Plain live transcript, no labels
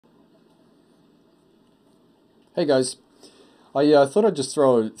Hey guys, I thought I'd just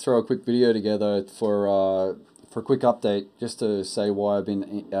throw a quick video together for a quick update, just to say why I've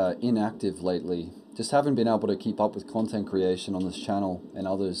been inactive lately. Just haven't been able to keep up with content creation on this channel and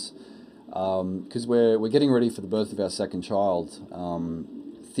others, because we're getting ready for the birth of our second child,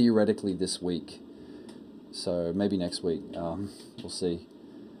 theoretically this week. So maybe next week, we'll see.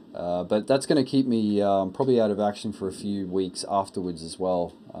 But that's going to keep me probably out of action for a few weeks afterwards as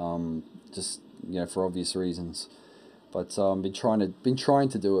well. Just for obvious reasons. But been trying to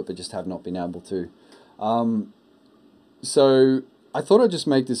do it, but just have not been able to. So I thought I'd just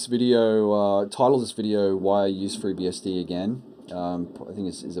make this video, title this video "Why I Use FreeBSD Again." I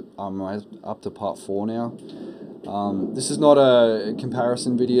think I'm up to part 4 now. This is not a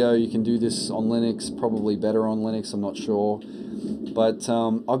comparison video. You can do this on Linux, probably better on Linux. I'm not sure, but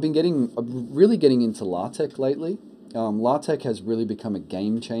I'm really getting into LaTeX lately. LaTeX has really become a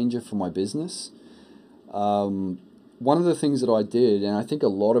game changer for my business. One of the things that I did, and I think a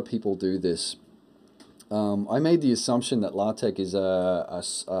lot of people do this, I made the assumption that LaTeX is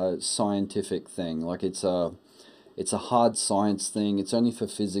a scientific thing, like it's a hard science thing. It's only for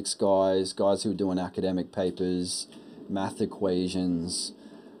physics guys who are doing academic papers, math equations.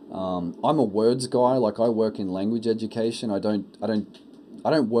 I'm a words guy. Like, I work in language education. I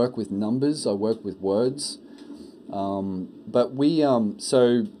don't work with numbers. I work with words. But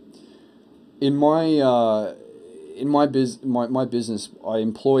so in my business, I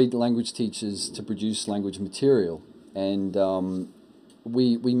employed language teachers to produce language material, and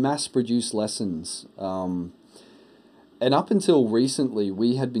we mass produce lessons. And up until recently,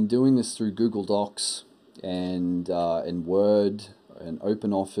 we had been doing this through Google Docs and Word and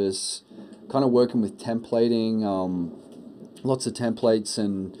OpenOffice, kind of working with templating, lots of templates,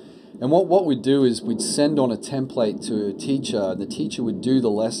 and what we'd do is we'd send on a template to a teacher, and the teacher would do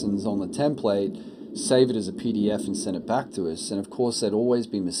the lessons on the template, save it as a PDF, and send it back to us. And of course, there'd always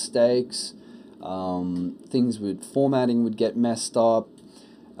be mistakes. Formatting would get messed up.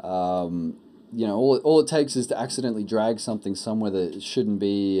 All it takes is to accidentally drag something somewhere that it shouldn't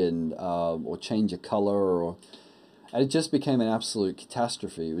be, and or change a color, and it just became an absolute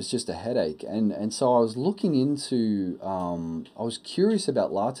catastrophe. It was just a headache, and so I was looking into, I was curious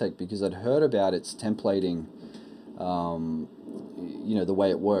about LaTeX because I'd heard about its templating. The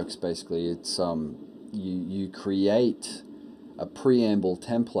way it works, basically, it's you create a preamble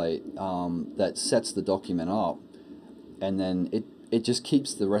template that sets the document up, and then it just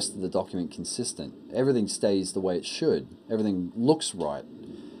keeps the rest of the document consistent. Everything stays the way it should. Everything looks right.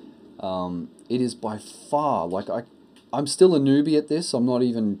 It is by far, I'm still a newbie at this. I'm not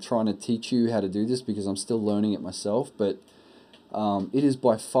even trying to teach you how to do this because I'm still learning it myself. But it is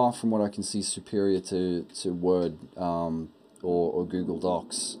by far, from what I can see, superior to Word or Google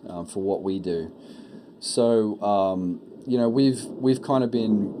Docs for what we do. So we've kind of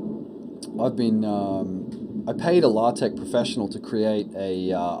I paid a LaTeX professional to create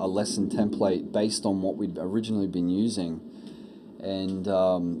a lesson template based on what we'd originally been using, and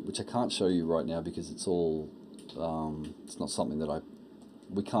which I can't show you right now because it's all it's not something that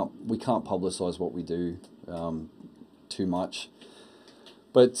we can't publicize what we do too much.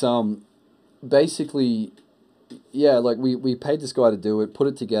 But basically, yeah, like we paid this guy to do it, put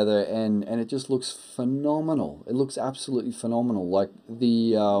it together, and it just looks phenomenal. It looks absolutely phenomenal. Like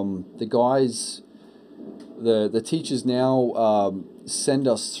the guys, the teachers now send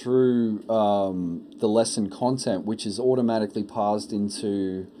us through the lesson content, which is automatically parsed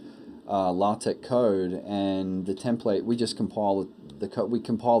into LaTeX code, and the template, we just compile the code. We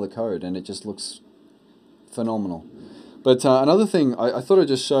compile the code, and it just looks phenomenal. But another thing I thought I'd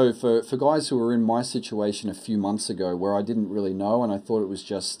just show for guys who were in my situation a few months ago, where I didn't really know, and I thought it was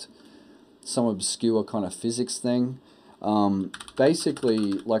just some obscure kind of physics thing.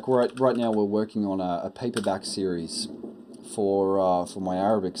 Basically, like right now we're working on a paperback series for my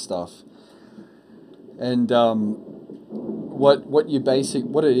Arabic stuff, and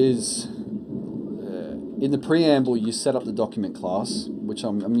what it is, in the preamble you set up the document class, which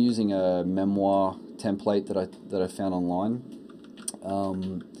I'm using a memoir template that I found online,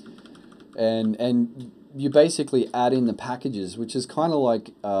 and you basically add in the packages, which is kind of like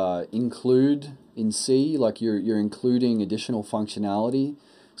include in C, like you're including additional functionality.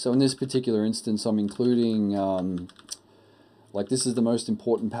 So in this particular instance, I'm including like, this is the most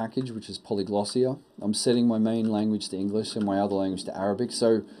important package, which is polyglossia. I'm setting my main language to English and my other language to Arabic.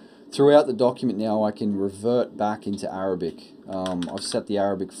 So throughout the document now, I can revert back into Arabic. I've set the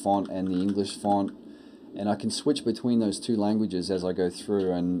Arabic font and the English font, and I can switch between those two languages as I go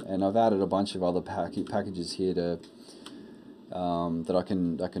through, and I've added a bunch of other packages here to that I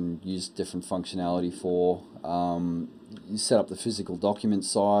can use different functionality for. You set up the physical document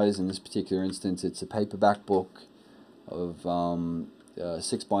size. In this particular instance, it's a paperback book of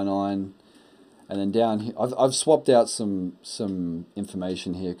 6x9, and then down here I've swapped out some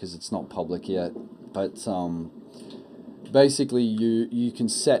information here because it's not public yet. But basically, you can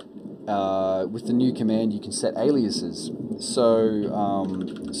set with the new command, you can set aliases.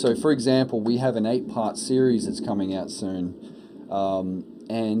 So for example, we have an 8-part series that's coming out soon,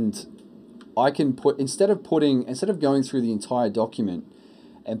 and I can put, instead of going through the entire document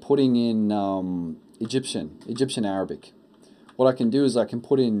and putting in Egyptian Arabic, what I can do is I can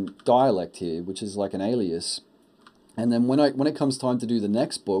put in dialect here, which is like an alias, and then when it comes time to do the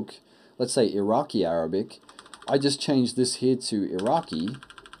next book, let's say Iraqi Arabic, I just change this here to Iraqi,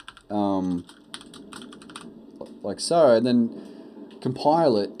 like so, and then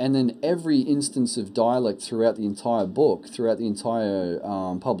compile it, and then every instance of dialect throughout the entire book, throughout the entire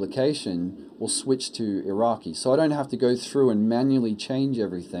publication, will switch to Iraqi. So I don't have to go through and manually change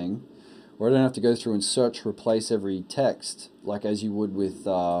everything, or I don't have to go through and search, replace every text, like as you would with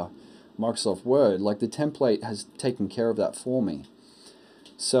Microsoft Word. Like the template has taken care of that for me.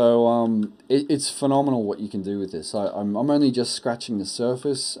 So it's phenomenal what you can do with this. I'm only just scratching the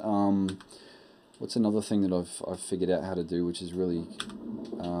surface. What's another thing that I've figured out how to do, which is really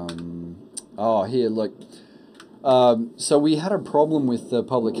here, like so we had a problem with the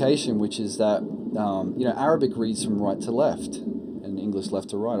publication, which is that you know, Arabic reads from right to left and English left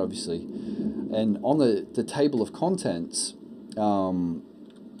to right, obviously, and on the table of contents,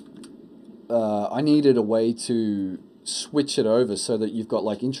 I needed a way to switch it over so that you've got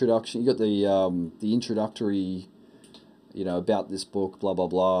like introduction, you got the introductory, you know, about this book, blah blah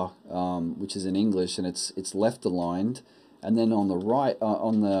blah, which is in English, and it's left aligned, and then on the right,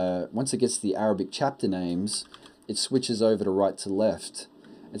 once it gets to the Arabic chapter names, it switches over to right to left.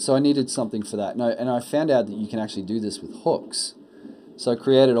 And so I needed something for that, and I found out that you can actually do this with hooks. So I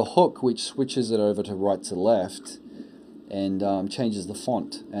created a hook which switches it over to right to left, and changes the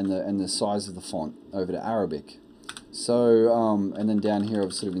font and the size of the font over to Arabic. So and then down here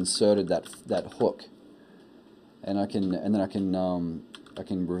I've sort of inserted that hook, and I can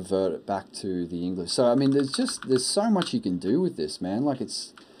revert it back to the English. So I mean, there's so much you can do with this, man. Like,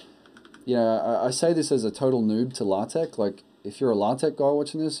 it's, you know, I say this as a total noob to LaTeX. Like, if you're a LaTeX guy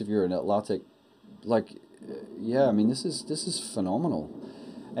watching this, if you're a LaTeX, like, yeah, I mean, this is phenomenal.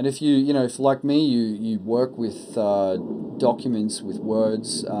 And if if like me, you work with documents with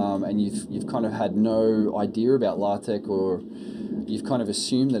words, and you've kind of had no idea about LaTeX, or you've kind of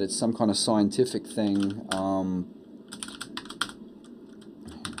assumed that it's some kind of scientific thing.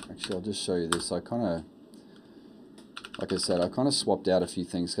 Actually, I'll just show you this. Like I said, I kind of swapped out a few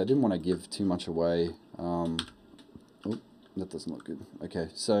things, 'cause I didn't want to give too much away. Oh, that doesn't look good. Okay,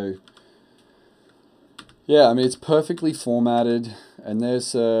 so yeah, I mean, it's perfectly formatted, and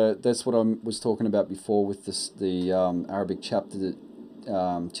that's what I was talking about before with the Arabic chapter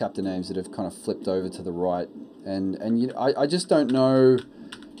names that have kind of flipped over to the right, and you know, I just don't know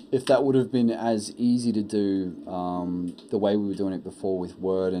if that would have been as easy to do the way we were doing it before with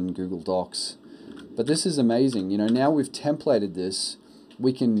Word and Google Docs. But this is amazing. You know, now we've templated this,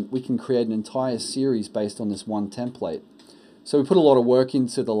 we can create an entire series based on this one template. So we put a lot of work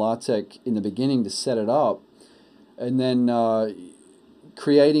into the LaTeX in the beginning to set it up, and then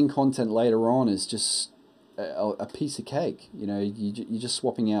creating content later on is just a piece of cake. You know, you're just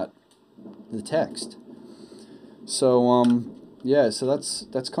swapping out the text. So yeah, so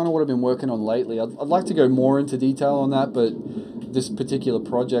that's kind of what I've been working on lately. I'd like to go more into detail on that, but this particular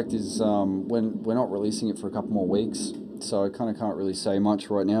project is we're not releasing it for a couple more weeks, so I kind of can't really say much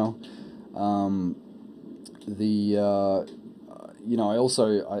right now. You know,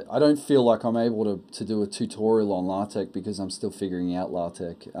 I don't feel like I'm able to do a tutorial on LaTeX because I'm still figuring out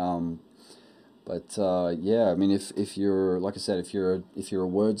LaTeX. But yeah, I mean, if you're, like I said, if you're a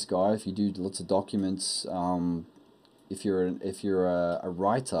words guy, if you do lots of documents, if you're a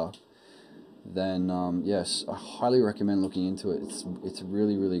writer, then yes, I highly recommend looking into it. It's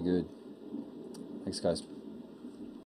really, really good. Thanks, guys.